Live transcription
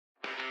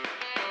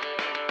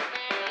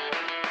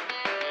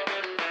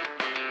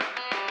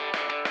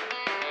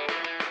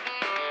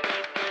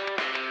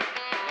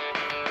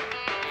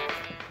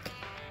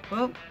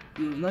Well,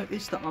 you'll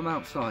notice that I'm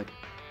outside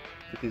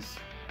because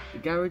the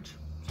garage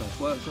 /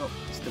 workshop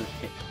is still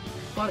a tip,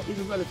 but it is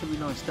a relatively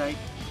nice day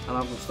and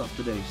I've got stuff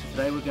to do. So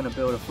today we're going to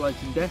build a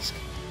floating desk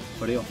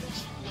for the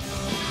office.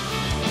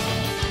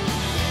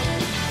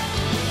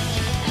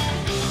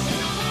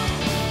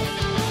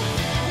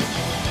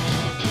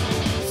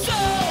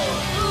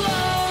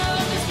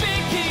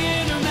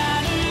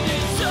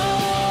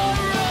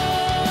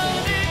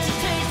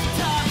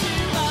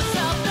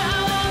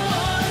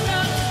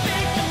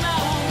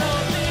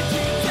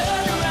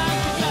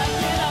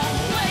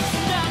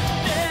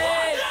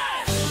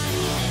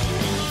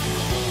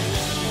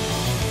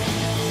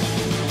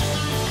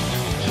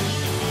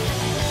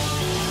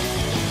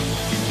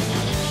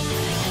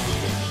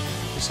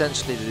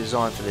 Essentially the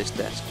design for this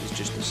desk is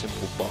just a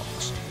simple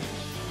box.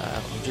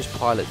 I'm just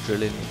pilot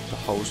drilling the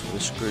holes for the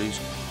screws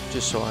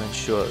just so I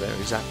ensure that they're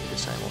exactly the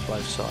same on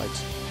both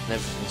sides and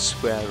everything's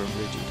square and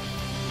rigid.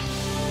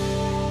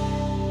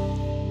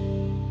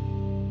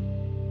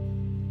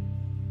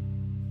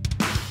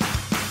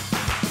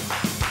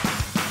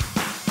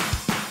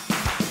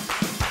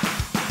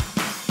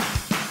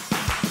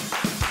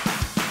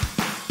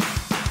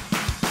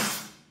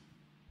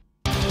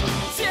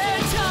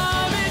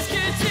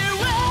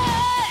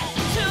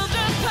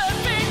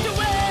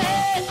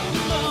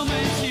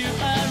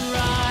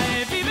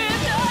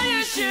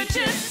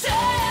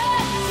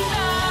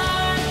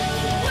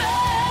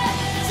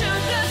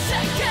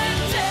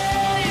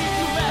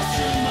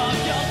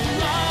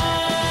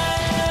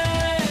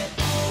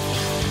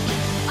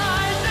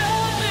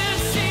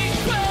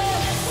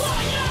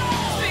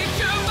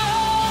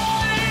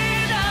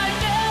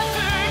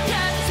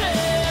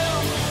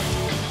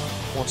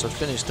 Once I'd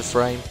finished the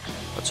frame,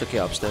 I took it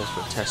upstairs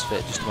for a test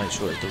fit just to make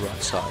sure it's the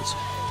right size.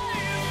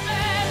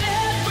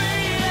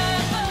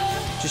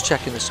 Just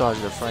checking the size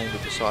of the frame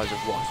with the size of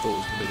what I thought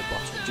was going to be the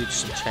bottom. Due to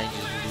some changes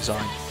in the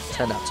design, it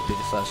turned out to be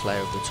the first layer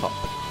of the top.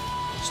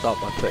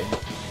 Start by putting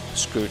a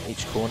screw in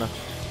each corner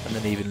and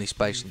then evenly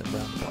spacing them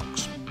around the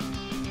box.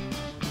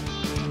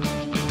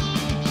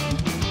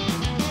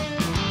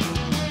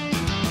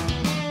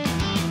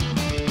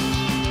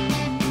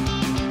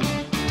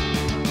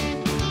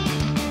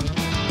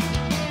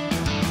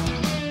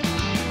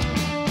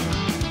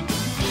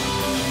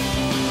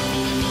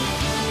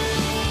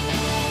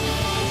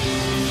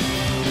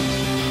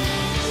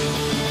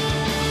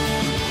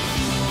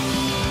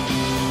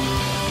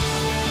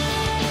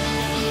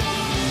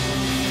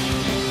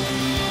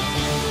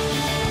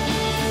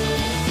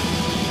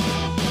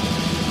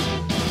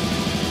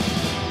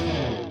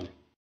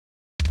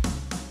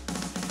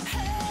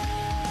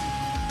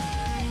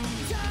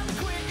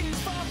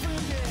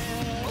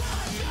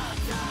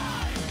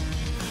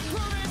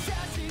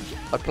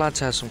 I plan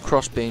to have some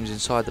cross beams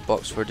inside the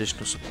box for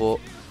additional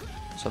support,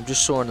 so I'm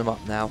just sawing them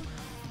up now.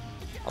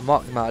 I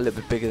marked them out a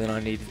little bit bigger than I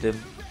needed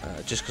them,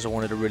 just because I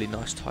wanted a really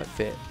nice tight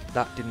fit.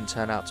 That didn't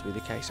turn out to be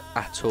the case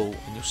at all,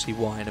 and you'll see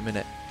why in a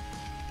minute.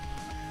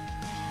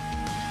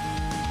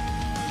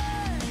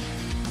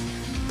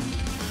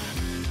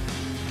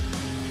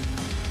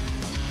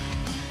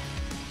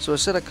 So I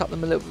said I cut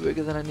them a little bit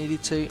bigger than I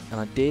needed to, and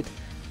I did,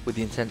 with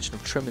the intention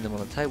of trimming them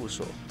on a table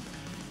saw.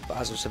 But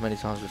as I've said many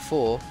times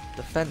before,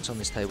 the fence on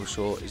this table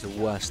saw is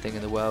the worst thing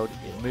in the world.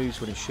 It moves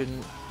when it shouldn't,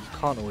 you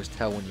can't always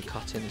tell when you're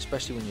cutting,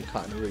 especially when you're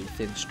cutting a really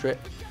thin strip.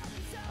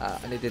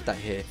 And it did that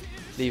here,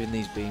 leaving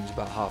these beams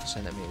about ½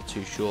 centimetre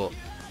too short.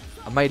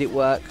 I made it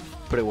work,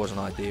 but it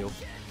wasn't ideal.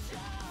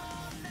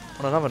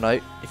 On another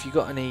note, if you've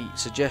got any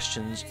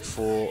suggestions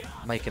for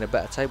making a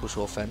better table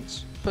saw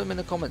fence, put them in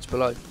the comments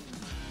below.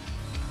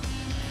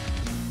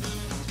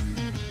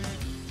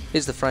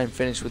 Here's the frame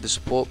finished with the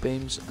support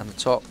beams and the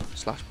top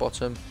 /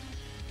 bottom.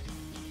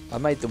 I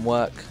made them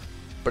work,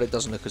 but it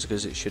doesn't look as good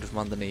as it should from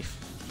underneath.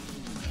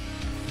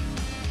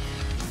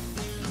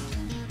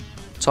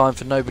 Time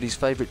for nobody's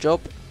favourite job,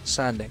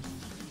 sanding.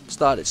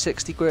 Started at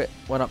 60 grit,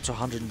 went up to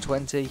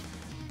 120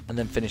 and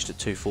then finished at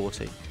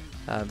 240.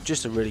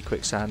 Just a really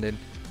quick sanding.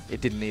 It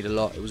didn't need a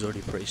lot, it was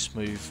already pretty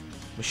smooth,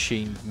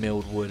 machined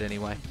milled wood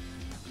anyway.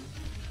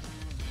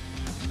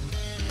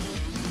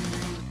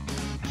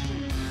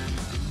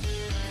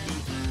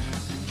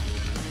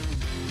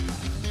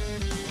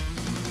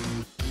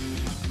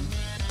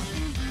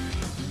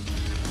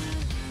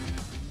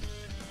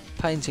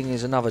 Painting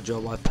is another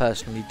job I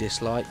personally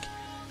dislike,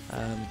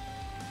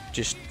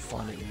 just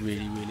find it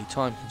really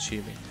time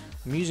consuming.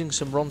 I'm using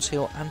some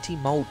Ronseal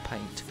anti-mould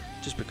paint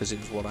just because it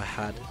was what I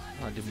had.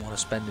 I didn't want to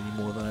spend any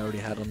more than I already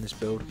had on this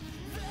build.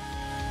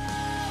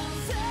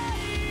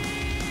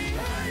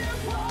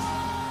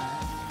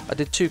 I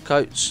did 2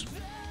 coats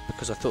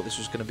because I thought this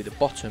was going to be the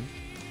bottom.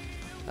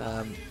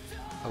 I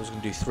was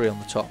going to do 3 on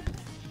the top,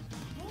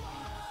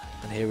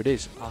 and here it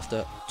is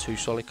after 2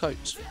 solid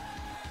coats.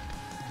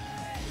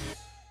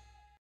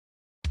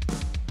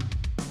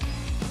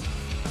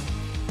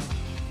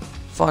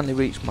 Finally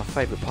reached my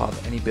favourite part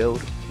of any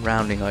build,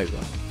 rounding over.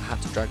 I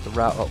had to drag the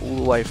router all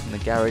the way from the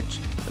garage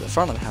at the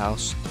front of the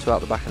house to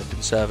out the back of the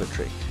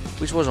conservatory,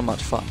 which wasn't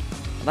much fun.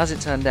 And as it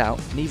turned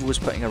out, Neva was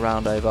putting a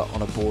round over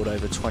on a board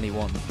over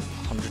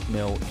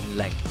 2100mm in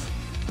length.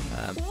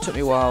 Took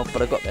me a while,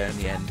 but I got there in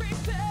the end.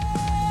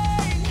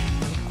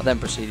 I then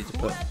proceeded to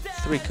put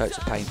 3 coats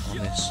of paint on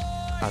this,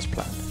 as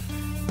planned.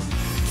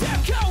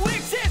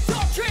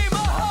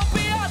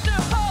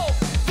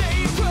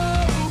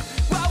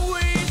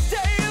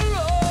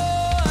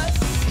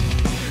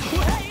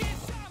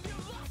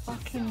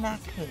 Fucking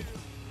knackered.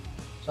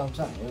 So I'm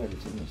sat here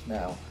editing this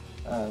now,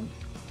 and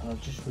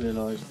I've just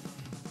realised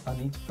I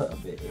need to put a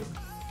bit in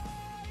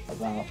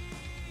about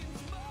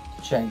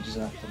the changes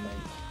I have to make.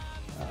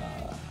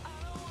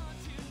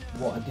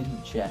 What I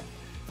didn't check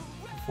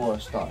before I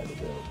started the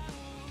build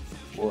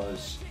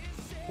was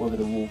whether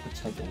the wall could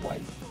take the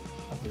weight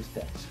of this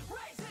desk.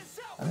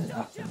 And it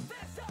happened.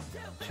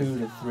 2 of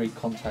the 3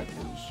 contact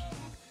walls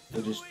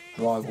were just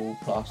drywall,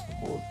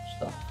 plasterboard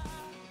stuff.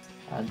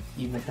 And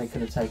even if they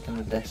could have taken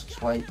the desk's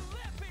weight,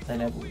 they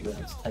never would have been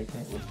able to take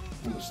it with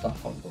all the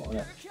stuff I've got on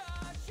it.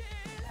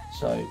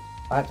 So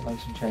I had to make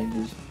some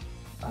changes.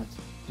 I had to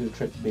do a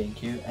trip to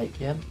B&Q at 8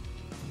 PM to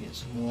get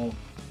some more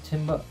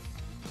timber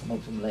to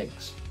make some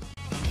legs.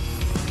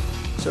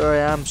 So here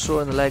I am,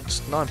 sawing the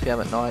legs, 9 PM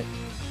at night.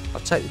 I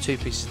take the 2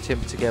 pieces of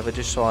timber together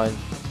just so I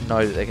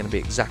know that they're going to be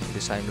exactly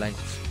the same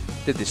length.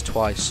 Did this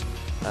twice,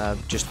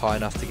 just high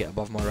enough to get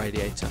above my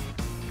radiator.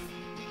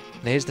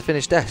 And here's the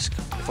finished desk.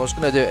 If I was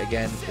going to do it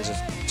again, there's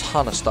a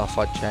ton of stuff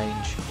I'd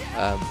change.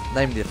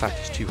 Namely the fact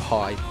it's too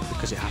high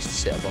because it has to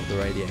sit above the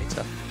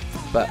radiator.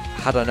 But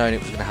had I known it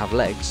was going to have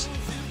legs,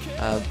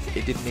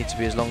 it didn't need to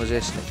be as long as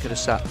this, and it could have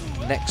sat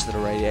next to the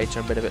radiator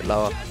and been a bit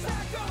lower.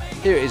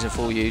 Here it is in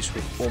full use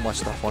with all my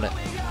stuff on it.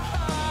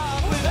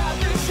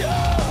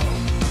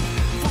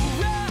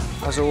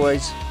 As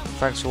always,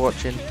 thanks for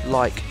watching.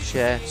 Like,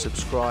 share,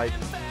 subscribe,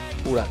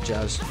 all that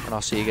jazz, and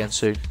I'll see you again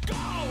soon.